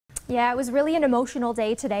Yeah, it was really an emotional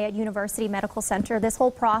day today at University Medical Center. This whole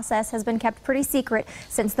process has been kept pretty secret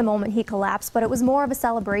since the moment he collapsed, but it was more of a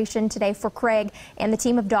celebration today for Craig and the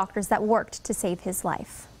team of doctors that worked to save his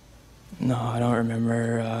life. No, I don't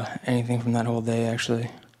remember anything from that whole day, actually.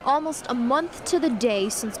 Almost a month to the day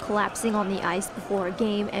since collapsing on the ice before a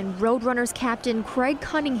game, and Roadrunners captain Craig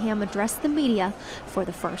Cunningham addressed the media for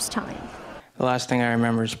the first time. The last thing I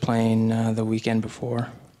remember is playing the weekend before.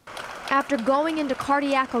 After going into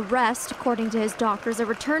cardiac arrest, according to his doctors, a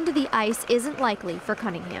return to the ice isn't likely for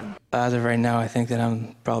Cunningham. As of right now, I think that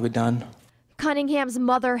I'm probably done. Cunningham's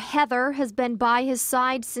mother, Heather, has been by his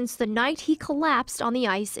side since the night he collapsed on the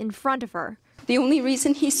ice in front of her. The only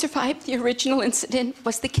reason he survived the original incident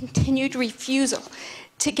was the continued refusal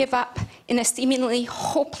to give up in a seemingly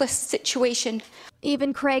hopeless situation.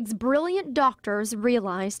 Even Craig's brilliant doctors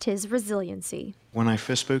realized his resiliency. When I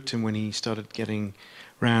first spoke to him, when he started getting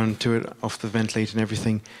round to it, off the ventilator and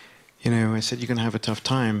everything, I said, "You're going to have a tough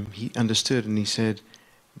time." He understood and he said,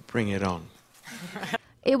 "Bring it on."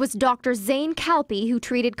 It was Dr. Zane Calpe who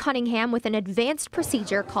treated Cunningham with an advanced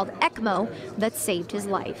procedure called ECMO that saved his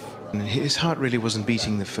life. And his heart really wasn't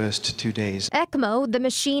beating the first 2 days. ECMO, the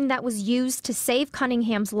machine that was used to save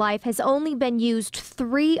Cunningham's life, has only been used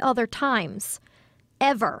 3 other times,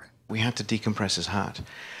 ever. We had to decompress his heart.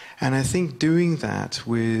 And I think doing that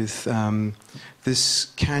with this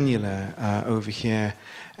cannula over here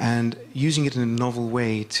and using it in a novel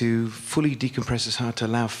way to fully decompress his heart, to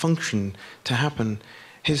allow function to happen,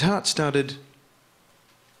 his heart started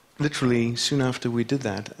literally soon after we did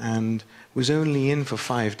that and was only in for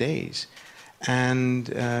 5 days. And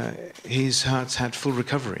his heart's had full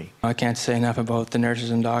recovery. I can't say enough about the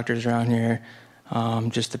nurses and doctors around here,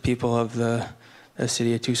 just the people of the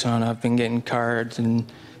city of Tucson. I've been getting cards and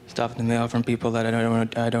stuff in the mail from people that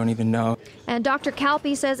I don't even know. And Dr.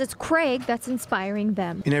 Calpe says it's Craig that's inspiring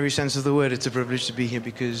them. In every sense of the word, it's a privilege to be here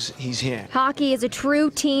because he's here. Hockey is a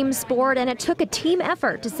true team sport, and it took a team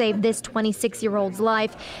effort to save this 26-year-old's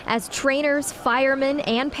life as trainers, firemen,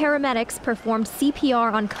 and paramedics performed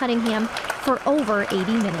CPR on Cunningham for over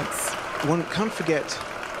 80 minutes. One can't forget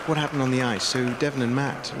what happened on the ice. So Devon and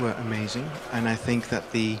Matt were amazing, and I think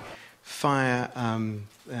that the fire,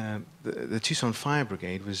 the Tucson Fire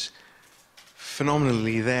Brigade was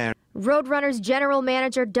phenomenally there. Roadrunners General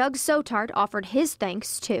Manager Doug Sotart offered his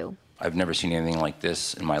thanks too. I've never seen anything like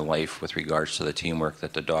this in my life with regards to the teamwork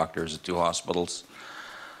that the doctors at 2 hospitals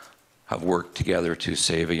have worked together to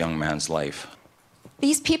save a young man's life.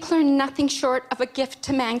 These people are nothing short of a gift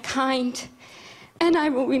to mankind, and I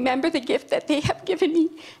will remember the gift that they have given me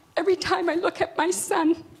every time I look at my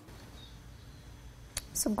son.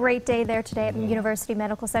 So great day there today at the University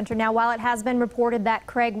Medical Center. Now, while it has been reported that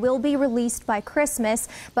Craig will be released by Christmas,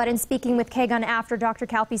 but in speaking with KGUN after, Dr.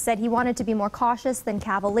 Calpe said he wanted to be more cautious than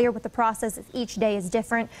cavalier with the process. Each day is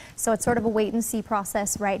different, so it's sort of a wait-and-see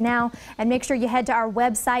process right now. And make sure you head to our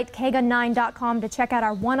website, kgun9.com, to check out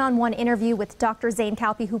our one-on-one interview with Dr. Zane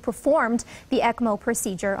Calpe, who performed the ECMO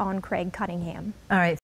procedure on Craig Cunningham. All right.